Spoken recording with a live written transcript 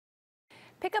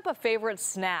Pick up a favorite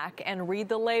snack and read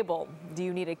the label. Do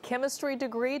you need a chemistry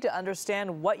degree to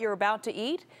understand what you're about to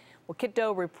eat? Well, Kit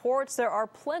Doe reports there are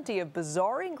plenty of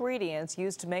bizarre ingredients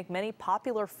used to make many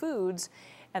popular foods,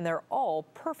 and they're all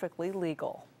perfectly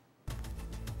legal.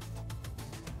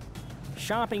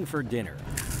 Shopping for dinner.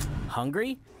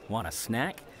 Hungry? Want a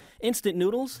snack? Instant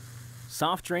noodles?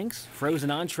 Soft drinks? Frozen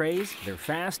entrees? They're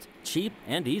fast, cheap,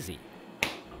 and easy.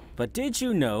 But did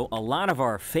you know a lot of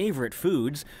our favorite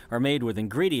foods are made with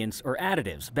ingredients or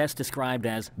additives best described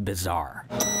as bizarre?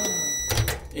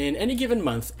 In any given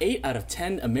month, 8 out of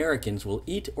 10 Americans will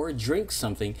eat or drink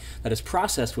something that is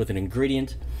processed with an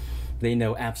ingredient they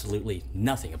know absolutely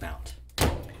nothing about.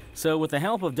 So with the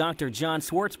help of Dr. John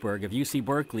Swartzberg of UC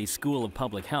Berkeley School of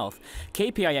Public Health,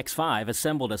 KPIX 5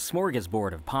 assembled a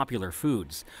smorgasbord of popular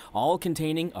foods, all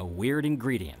containing a weird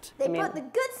ingredient. They put the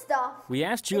good stuff. We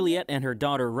asked Juliet and her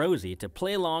daughter Rosie to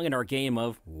play along in our game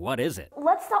of What Is It?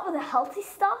 Let's start with the healthy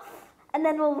stuff, and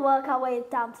then we'll work our way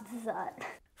down to dessert.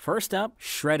 First up,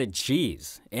 shredded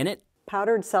cheese. In it,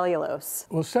 powdered cellulose.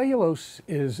 Well, cellulose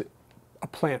is a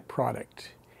plant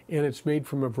product, and it's made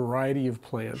from a variety of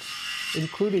plants,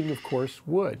 including, of course,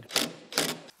 wood.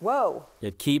 Whoa.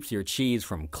 It keeps your cheese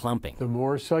from clumping. The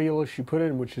more cellulose you put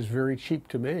in, which is very cheap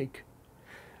to make,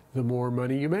 the more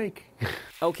money you make.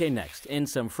 Okay, next, in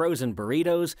some frozen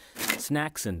burritos,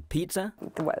 snacks, and pizza.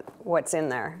 What's in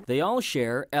there? They all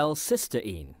share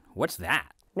L-cysteine. What's that?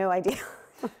 No idea.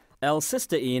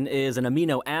 L-cysteine is an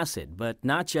amino acid, but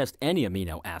not just any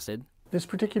amino acid. This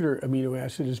particular amino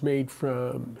acid is made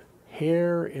from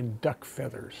hair and duck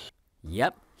feathers.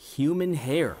 Yep, human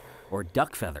hair or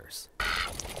duck feathers.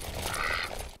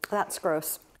 That's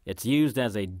gross. It's used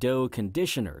as a dough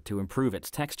conditioner to improve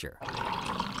its texture.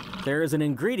 There is an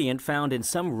ingredient found in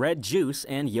some red juice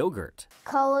and yogurt.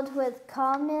 Colored with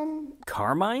carmine.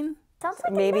 Carmine? Sounds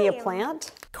like Maybe a a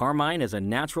plant? Carmine is a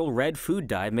natural red food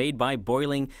dye made by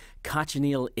boiling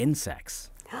cochineal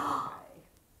insects.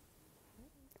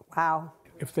 Wow.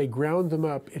 If they ground them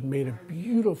up, it made a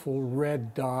beautiful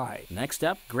red dye. Next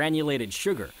up, granulated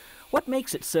sugar. What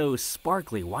makes it so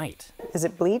sparkly white? Is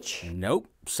it bleach? Nope.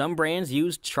 Some brands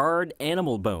use charred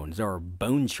animal bones or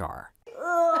bone char.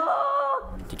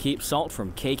 To keep salt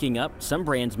from caking up, some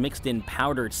brands mixed in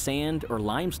powdered sand or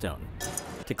limestone.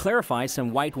 To clarify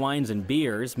some white wines and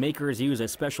beers, makers use a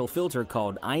special filter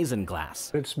called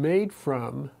isinglass. It's made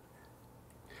from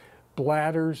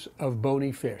bladders of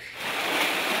bony fish.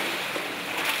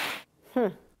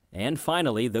 And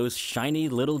finally, those shiny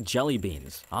little jelly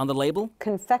beans. On the label,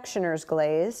 Confectioner's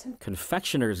glaze.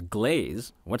 confectioner's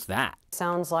glaze. What's that?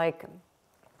 Sounds like,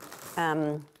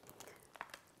 like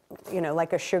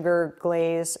a sugar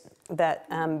glaze that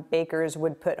bakers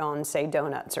would put on, say,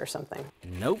 donuts or something.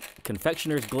 Nope.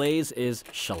 Confectioner's glaze is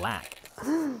shellac.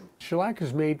 Shellac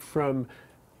is made from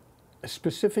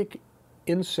specific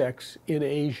insects in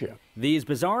Asia. These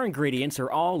bizarre ingredients are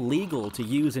all legal to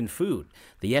use in food.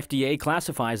 The FDA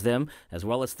classifies them, as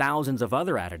well as thousands of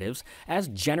other additives, as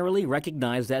generally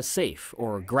recognized as safe,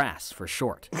 or GRAS for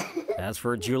short. As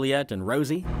for Juliet and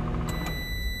Rosie,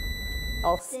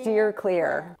 I'll steer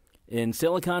clear. in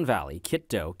Silicon Valley, Kit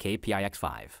Doe, KPIX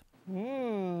 5.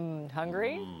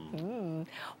 Hungry?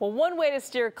 Well, one way to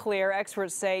steer clear,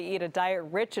 experts say eat a diet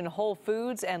rich in whole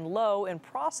foods and low in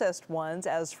processed ones.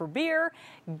 As for beer,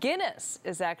 Guinness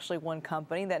is actually one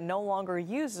company that no longer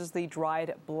uses the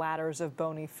dried bladders of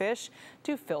bony fish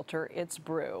to filter its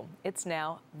brew. It's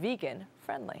now vegan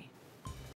friendly.